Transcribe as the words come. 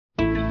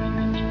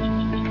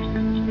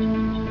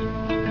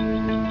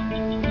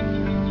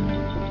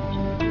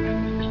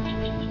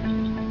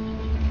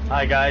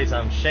Hi guys,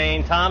 I'm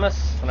Shane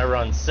Thomas and I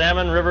run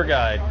Salmon River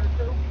Guide.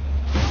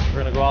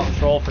 We're going to go out and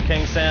troll for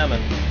king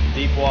salmon,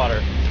 deep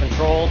water,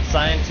 controlled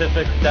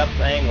scientific depth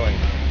angling.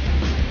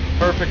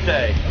 Perfect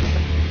day.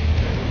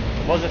 If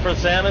it wasn't for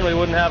salmon, we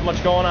wouldn't have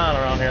much going on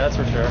around here, that's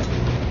for sure.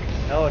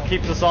 You know, it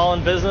keeps us all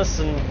in business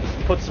and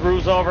puts the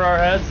roofs over our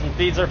heads and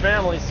feeds our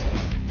families.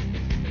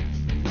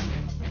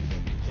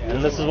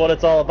 And this is what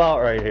it's all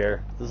about right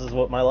here. This is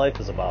what my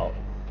life is about.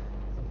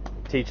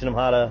 Teaching them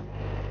how to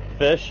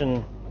fish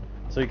and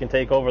so you can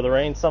take over the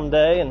reins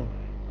someday and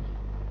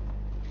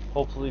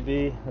hopefully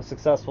be a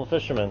successful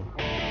fisherman.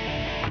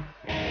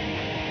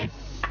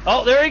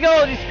 Oh, there he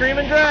goes. He's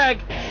screaming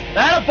drag.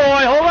 That a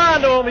boy. Hold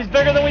on to him. He's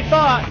bigger than we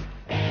thought.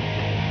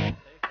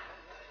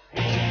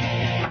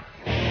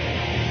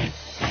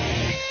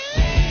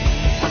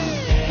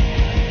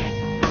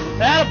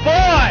 That a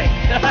boy.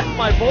 That's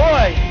my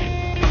boy.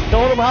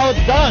 Showing him how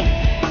it's done.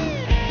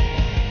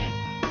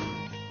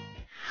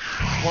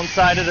 One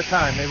side at a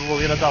time. Maybe we'll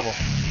get a double.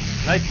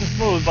 Nice and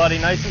smooth, buddy.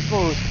 Nice and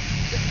smooth.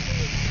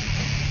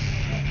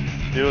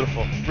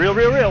 Beautiful. Reel,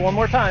 reel, reel. One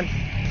more time.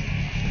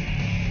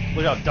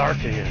 Look how dark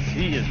he is.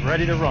 He is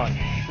ready to run.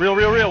 Reel,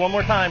 reel, reel. One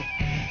more time.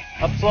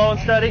 Up slow and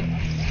steady.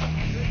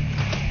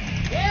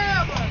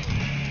 Yeah,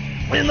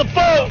 buddy. In the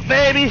boat,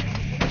 baby.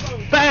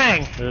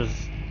 Bang. There's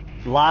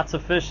lots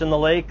of fish in the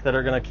lake that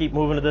are going to keep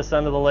moving to this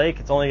end of the lake.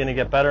 It's only going to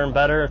get better and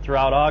better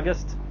throughout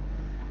August.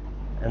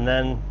 And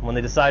then when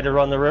they decide to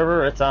run the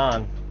river, it's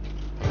on.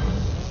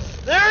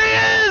 There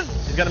he is!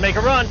 He's going to make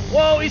a run.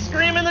 Whoa, he's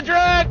screaming the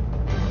drag.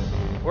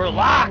 We're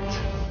locked.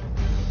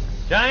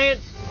 Giant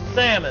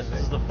salmon.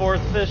 This is the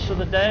fourth fish of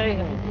the day,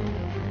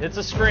 and it's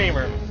a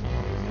screamer.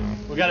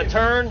 We got to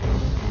turn.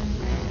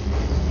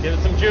 Give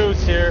it some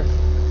juice here.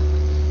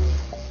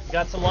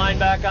 Got some line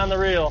back on the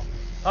reel.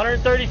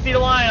 130 feet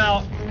of line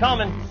out.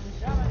 Coming.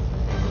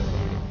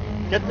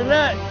 Get the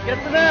net.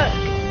 Get the net.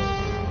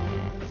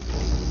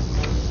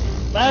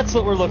 That's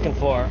what we're looking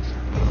for.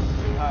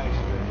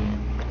 Nice.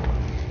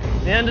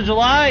 The end of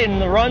July and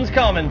the run's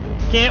coming.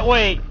 Can't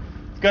wait.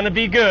 It's going to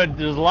be good.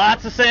 There's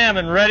lots of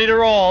salmon ready to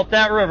roll up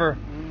that river.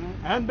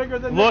 Mm-hmm. And bigger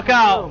than Look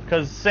out,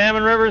 because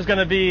Salmon River is going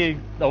to be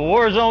a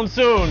war zone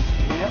soon.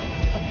 Yep.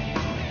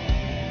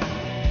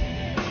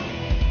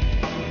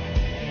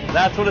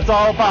 That's what it's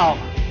all about.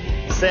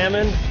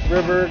 Salmon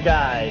River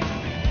Guide.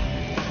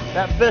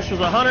 That fish was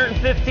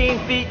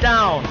 115 feet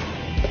down.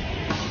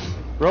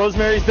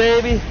 Rosemary's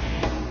baby,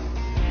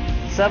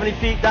 70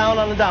 feet down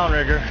on the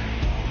downrigger.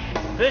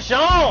 Fish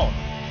on!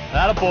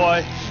 Atta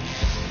boy.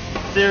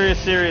 Serious,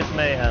 serious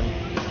mayhem.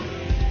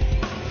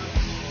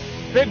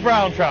 Big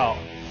brown trout.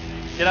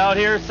 Get out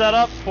here, set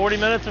up, 40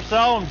 minutes or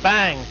so, and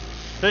bang,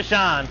 fish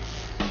on.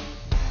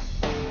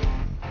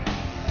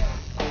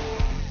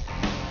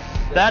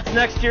 That's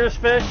next year's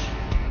fish.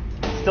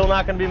 Still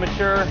not going to be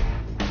mature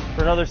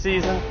for another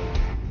season.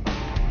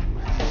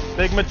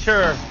 Big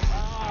mature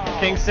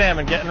king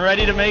salmon getting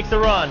ready to make the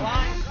run.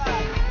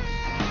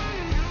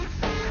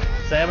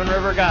 Salmon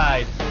River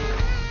Guide.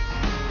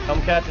 Come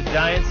catch a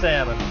giant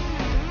salmon.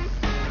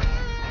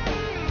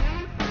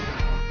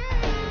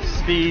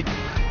 Speed,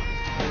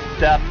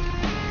 depth,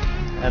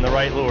 and the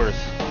right lures.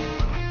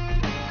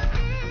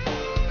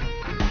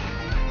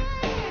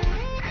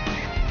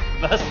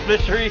 Best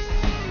fishery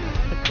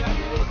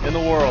in the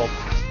world.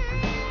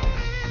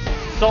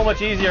 So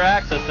much easier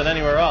access than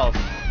anywhere else.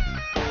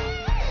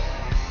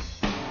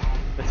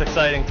 It's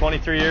exciting.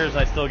 23 years and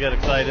I still get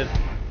excited.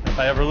 If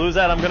I ever lose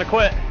that, I'm going to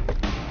quit.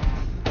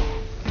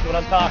 That's what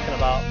I'm talking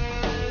about.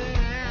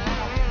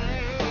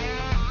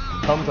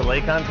 Come to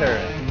Lake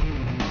Ontario.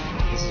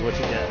 This is what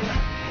you get.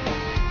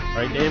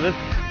 Right, David?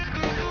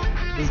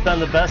 This has been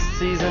the best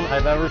season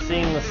I've ever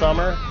seen in the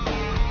summer.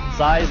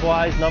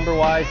 Size-wise,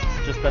 number-wise,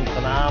 it's just been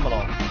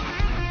phenomenal.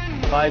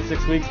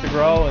 5-6 weeks to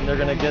grow, and they're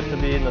going to get to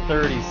be in the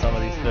 30s, some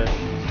of these fish.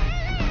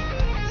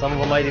 Some of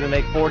them might even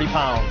make 40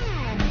 pounds.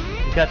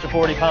 You catch a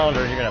 40 pounder,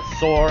 you're going to have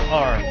sore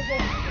arms.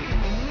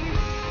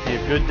 Be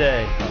a good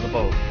day on the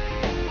boat.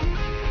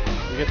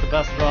 We get the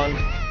best run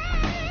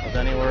of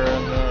anywhere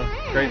in the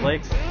Great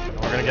Lakes, and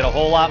we're going to get a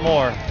whole lot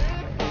more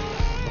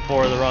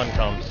before the run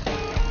comes.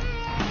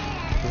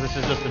 Because this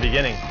is just the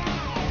beginning.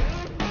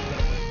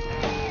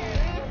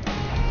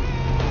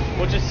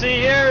 What you see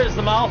here is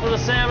the mouth of the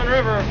Salmon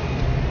River.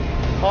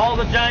 All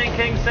the giant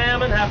king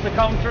salmon have to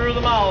come through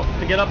the mouth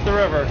to get up the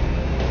river.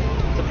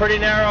 It's a pretty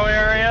narrow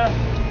area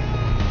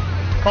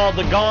called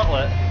the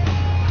Gauntlet.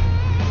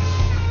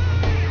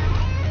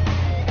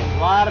 A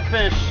lot of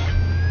fish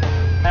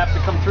have to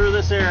come through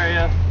this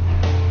area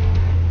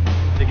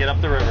to get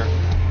up the river.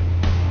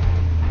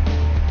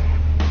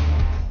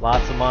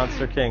 Lots of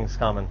monster kings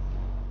coming.